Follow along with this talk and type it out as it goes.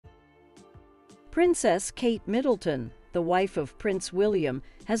Princess Kate Middleton, the wife of Prince William,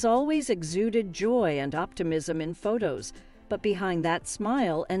 has always exuded joy and optimism in photos, but behind that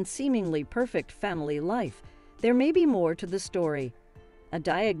smile and seemingly perfect family life, there may be more to the story. A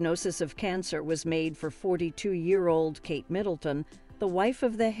diagnosis of cancer was made for 42-year-old Kate Middleton, the wife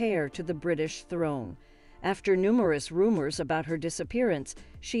of the heir to the British throne. After numerous rumors about her disappearance,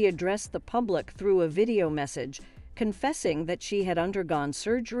 she addressed the public through a video message, confessing that she had undergone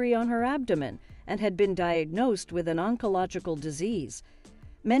surgery on her abdomen and had been diagnosed with an oncological disease.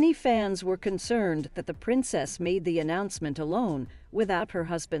 Many fans were concerned that the princess made the announcement alone, without her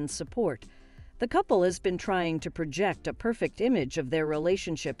husband's support. The couple has been trying to project a perfect image of their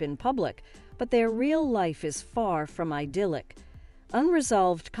relationship in public, but their real life is far from idyllic.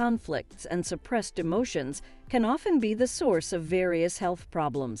 Unresolved conflicts and suppressed emotions can often be the source of various health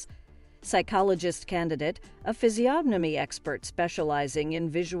problems. Psychologist candidate, a physiognomy expert specializing in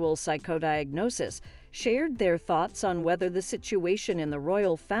visual psychodiagnosis, shared their thoughts on whether the situation in the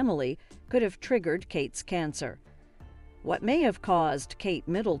royal family could have triggered Kate's cancer. What may have caused Kate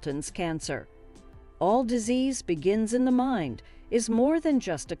Middleton's cancer? All disease begins in the mind is more than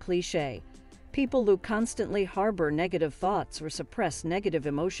just a cliché. People who constantly harbor negative thoughts or suppress negative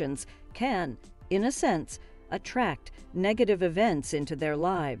emotions can, in a sense, attract negative events into their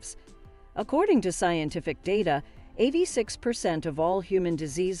lives. According to scientific data, 86% of all human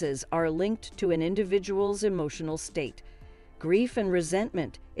diseases are linked to an individual's emotional state. Grief and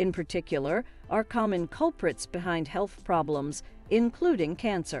resentment, in particular, are common culprits behind health problems, including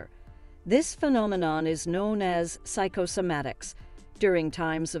cancer. This phenomenon is known as psychosomatics. During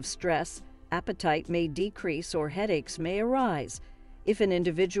times of stress, appetite may decrease or headaches may arise. If an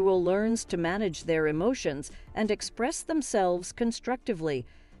individual learns to manage their emotions and express themselves constructively,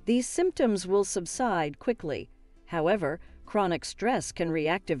 these symptoms will subside quickly. However, chronic stress can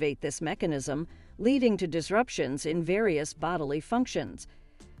reactivate this mechanism, leading to disruptions in various bodily functions.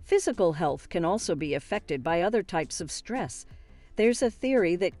 Physical health can also be affected by other types of stress. There's a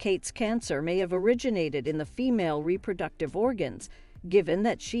theory that Kate's cancer may have originated in the female reproductive organs, given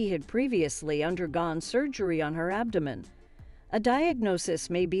that she had previously undergone surgery on her abdomen. A diagnosis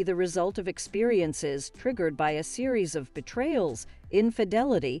may be the result of experiences triggered by a series of betrayals,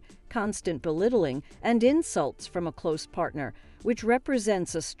 infidelity, constant belittling, and insults from a close partner, which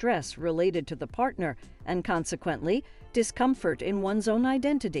represents a stress related to the partner and, consequently, discomfort in one's own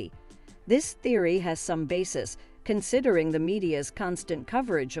identity. This theory has some basis, considering the media's constant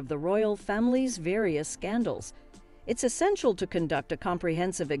coverage of the royal family's various scandals. It's essential to conduct a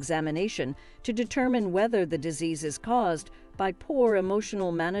comprehensive examination to determine whether the disease is caused by poor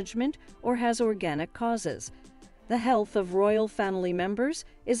emotional management or has organic causes. The health of royal family members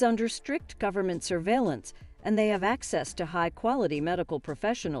is under strict government surveillance, and they have access to high-quality medical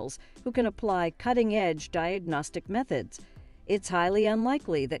professionals who can apply cutting-edge diagnostic methods. It's highly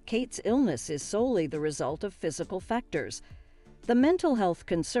unlikely that Kate's illness is solely the result of physical factors. The mental health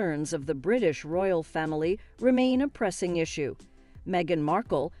concerns of the British royal family remain a pressing issue. Meghan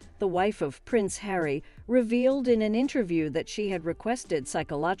Markle, the wife of Prince Harry, revealed in an interview that she had requested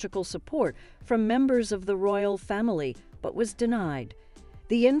psychological support from members of the royal family, but was denied.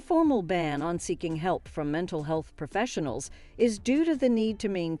 The informal ban on seeking help from mental health professionals is due to the need to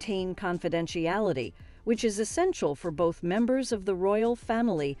maintain confidentiality, which is essential for both members of the royal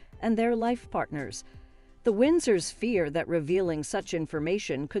family and their life partners. The Windsors fear that revealing such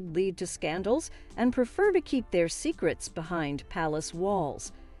information could lead to scandals and prefer to keep their secrets behind palace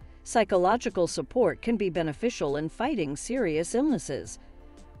walls. Psychological support can be beneficial in fighting serious illnesses.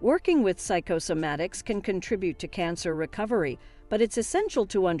 Working with psychosomatics can contribute to cancer recovery, but it's essential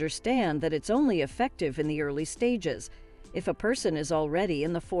to understand that it's only effective in the early stages. If a person is already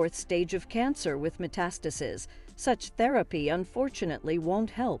in the fourth stage of cancer with metastases, such therapy unfortunately won't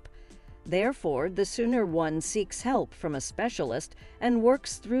help. Therefore, the sooner one seeks help from a specialist and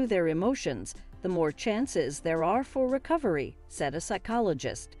works through their emotions, the more chances there are for recovery, said a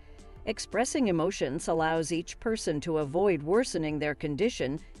psychologist. Expressing emotions allows each person to avoid worsening their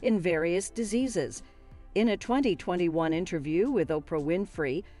condition in various diseases. In a 2021 interview with Oprah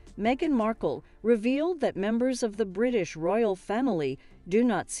Winfrey, Meghan Markle revealed that members of the British royal family do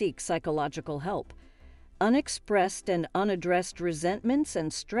not seek psychological help. Unexpressed and unaddressed resentments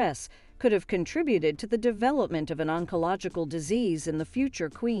and stress could have contributed to the development of an oncological disease in the future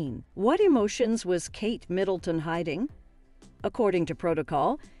queen. What emotions was Kate Middleton hiding? According to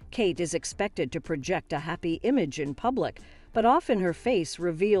protocol, Kate is expected to project a happy image in public, but often her face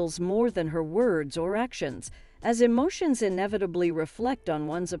reveals more than her words or actions, as emotions inevitably reflect on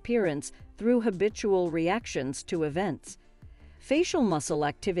one's appearance through habitual reactions to events. Facial muscle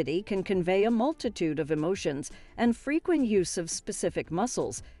activity can convey a multitude of emotions, and frequent use of specific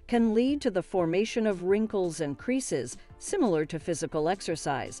muscles can lead to the formation of wrinkles and creases, similar to physical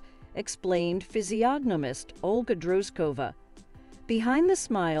exercise, explained physiognomist Olga Drozkova. Behind the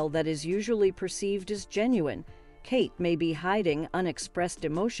smile that is usually perceived as genuine, Kate may be hiding unexpressed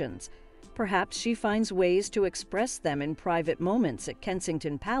emotions. Perhaps she finds ways to express them in private moments at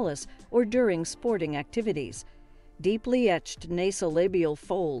Kensington Palace or during sporting activities. Deeply etched nasolabial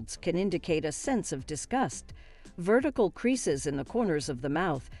folds can indicate a sense of disgust. Vertical creases in the corners of the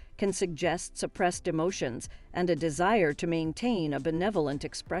mouth can suggest suppressed emotions and a desire to maintain a benevolent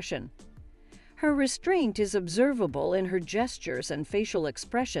expression. Her restraint is observable in her gestures and facial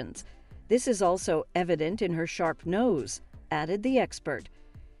expressions. This is also evident in her sharp nose, added the expert.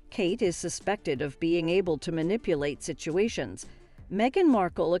 Kate is suspected of being able to manipulate situations. Meghan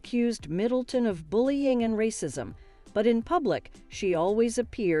Markle accused Middleton of bullying and racism, but in public, she always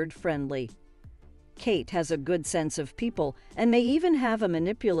appeared friendly. Kate has a good sense of people and may even have a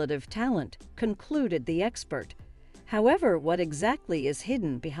manipulative talent, concluded the expert. However, what exactly is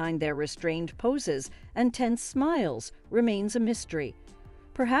hidden behind their restrained poses and tense smiles remains a mystery.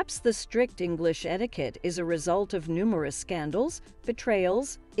 Perhaps the strict English etiquette is a result of numerous scandals,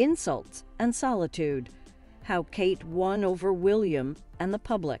 betrayals, insults, and solitude. How Kate won over William and the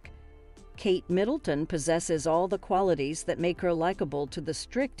public. Kate Middleton possesses all the qualities that make her likable to the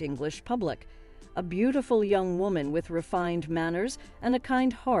strict English public. A beautiful young woman with refined manners and a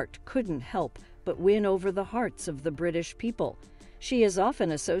kind heart couldn't help but win over the hearts of the British people. She is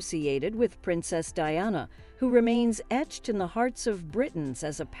often associated with Princess Diana, who remains etched in the hearts of Britons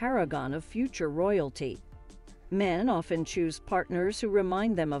as a paragon of future royalty. Men often choose partners who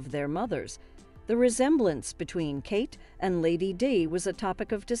remind them of their mothers. The resemblance between Kate and Lady Di was a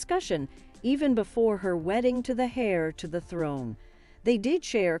topic of discussion even before her wedding to the heir to the throne. They did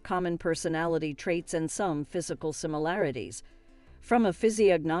share common personality traits and some physical similarities. From a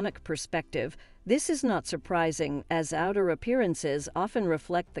physiognomic perspective, this is not surprising, as outer appearances often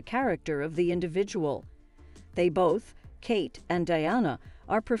reflect the character of the individual. They both, Kate and Diana,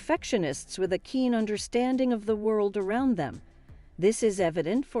 are perfectionists with a keen understanding of the world around them. This is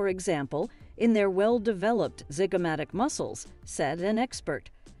evident, for example, in their well-developed zygomatic muscles, said an expert.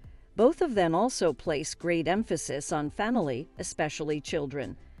 Both of them also place great emphasis on family, especially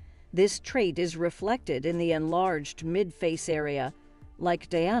children. This trait is reflected in the enlarged mid-face area. Like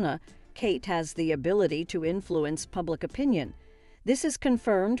Diana, Kate has the ability to influence public opinion. This is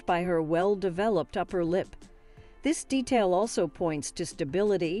confirmed by her well-developed upper lip. This detail also points to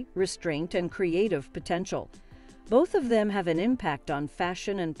stability, restraint, and creative potential. Both of them have an impact on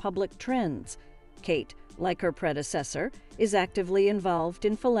fashion and public trends. Kate, like her predecessor, is actively involved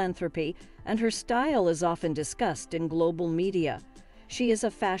in philanthropy, and her style is often discussed in global media. She is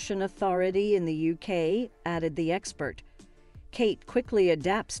a fashion authority in the UK, added the expert. Kate quickly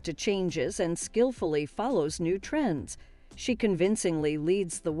adapts to changes and skillfully follows new trends. She convincingly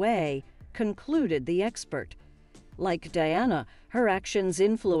leads the way, concluded the expert. Like Diana, her actions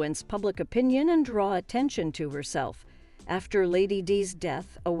influence public opinion and draw attention to herself. After Lady Di's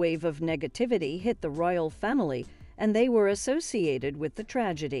death, a wave of negativity hit the royal family, and they were associated with the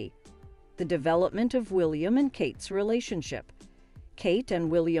tragedy. The development of William and Kate's relationship. Kate and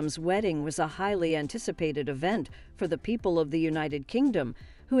William's wedding was a highly anticipated event for the people of the United Kingdom,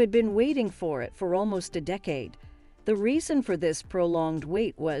 who had been waiting for it for almost a decade. The reason for this prolonged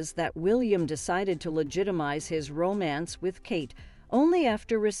wait was that William decided to legitimize his romance with Kate only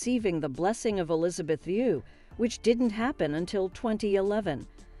after receiving the blessing of Elizabeth II, which didn't happen until 2011.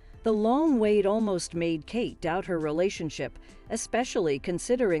 The long wait almost made Kate doubt her relationship, especially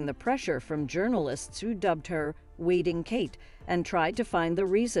considering the pressure from journalists who dubbed her Waiting Kate and tried to find the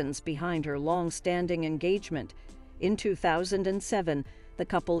reasons behind her long-standing engagement. In 2007, the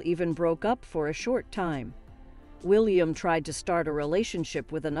couple even broke up for a short time. William tried to start a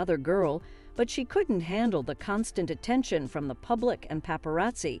relationship with another girl, but she couldn't handle the constant attention from the public and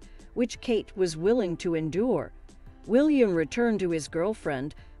paparazzi, which Kate was willing to endure. William returned to his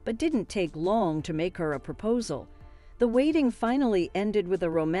girlfriend, but didn't take long to make her a proposal. The waiting finally ended with a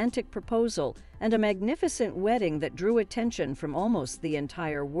romantic proposal and a magnificent wedding that drew attention from almost the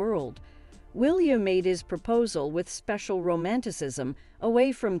entire world. William made his proposal with special romanticism,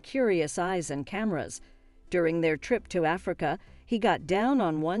 away from curious eyes and cameras. During their trip to Africa, he got down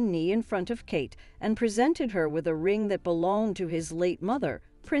on one knee in front of Kate and presented her with a ring that belonged to his late mother,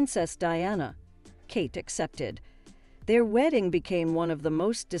 Princess Diana. Kate accepted. Their wedding became one of the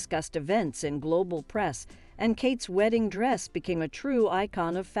most discussed events in global press, and Kate's wedding dress became a true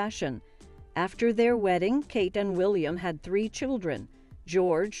icon of fashion. After their wedding, Kate and William had 3 children: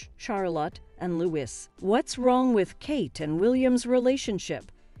 George, Charlotte, and Louis. What's wrong with Kate and William's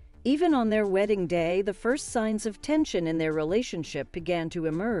relationship? Even on their wedding day, the first signs of tension in their relationship began to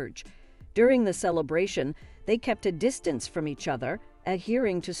emerge. During the celebration, they kept a distance from each other,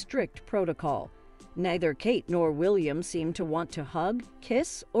 adhering to strict protocol. Neither Kate nor William seemed to want to hug,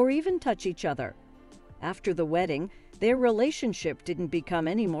 kiss, or even touch each other. After the wedding, their relationship didn't become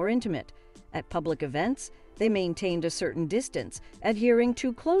any more intimate. At public events, they maintained a certain distance, adhering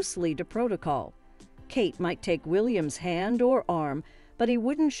too closely to protocol. Kate might take William's hand or arm, but he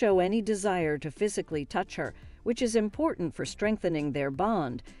wouldn't show any desire to physically touch her, which is important for strengthening their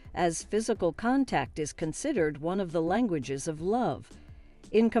bond, as physical contact is considered one of the languages of love.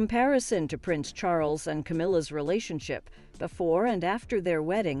 In comparison to Prince Charles and Camilla's relationship, before and after their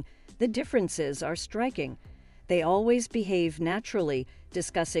wedding, the differences are striking. They always behave naturally,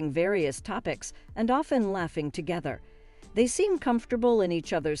 discussing various topics and often laughing together. They seem comfortable in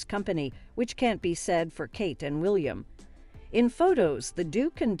each other's company, which can't be said for Kate and William. In photos, the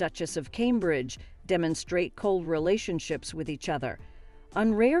Duke and Duchess of Cambridge demonstrate cold relationships with each other.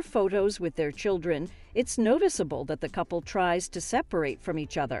 On rare photos with their children, it's noticeable that the couple tries to separate from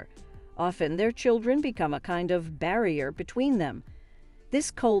each other. Often their children become a kind of barrier between them. This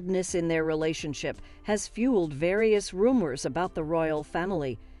coldness in their relationship has fueled various rumors about the royal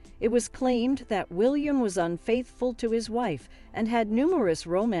family. It was claimed that William was unfaithful to his wife and had numerous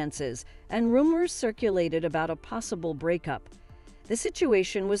romances, and rumors circulated about a possible breakup. The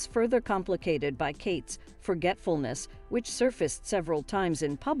situation was further complicated by Kate's forgetfulness, which surfaced several times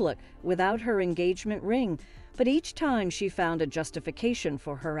in public without her engagement ring, but each time she found a justification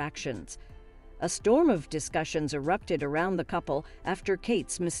for her actions. A storm of discussions erupted around the couple after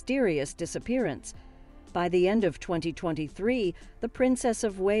Kate's mysterious disappearance. By the end of 2023, the Princess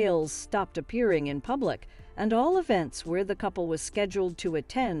of Wales stopped appearing in public, and all events where the couple was scheduled to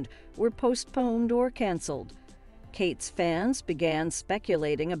attend were postponed or canceled. Kate's fans began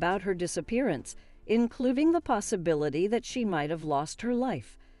speculating about her disappearance, including the possibility that she might have lost her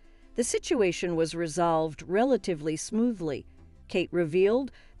life. The situation was resolved relatively smoothly. Kate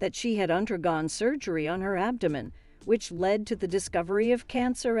revealed that she had undergone surgery on her abdomen, which led to the discovery of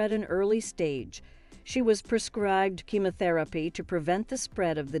cancer at an early stage. She was prescribed chemotherapy to prevent the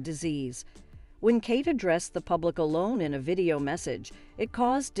spread of the disease. When Kate addressed the public alone in a video message, it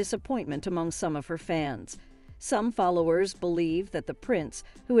caused disappointment among some of her fans. Some followers believe that the prince,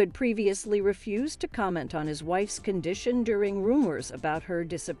 who had previously refused to comment on his wife's condition during rumors about her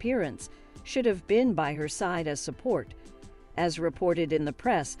disappearance, should have been by her side as support. As reported in the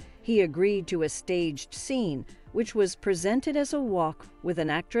press, he agreed to a staged scene, which was presented as a walk with an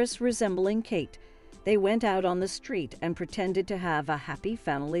actress resembling Kate. They went out on the street and pretended to have a happy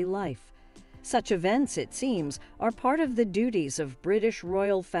family life. Such events, it seems, are part of the duties of British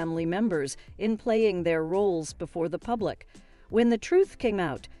royal family members in playing their roles before the public. When the truth came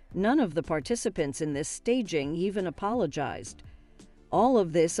out, none of the participants in this staging even apologized. All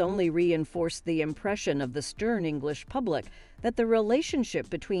of this only reinforced the impression of the stern English public that the relationship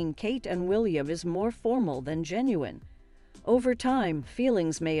between Kate and William is more formal than genuine. Over time,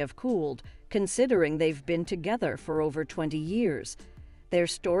 feelings may have cooled, considering they've been together for over 20 years. Their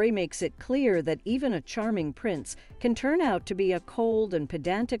story makes it clear that even a charming prince can turn out to be a cold and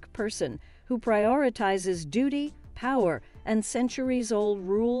pedantic person who prioritizes duty, power, and centuries-old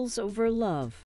rules over love.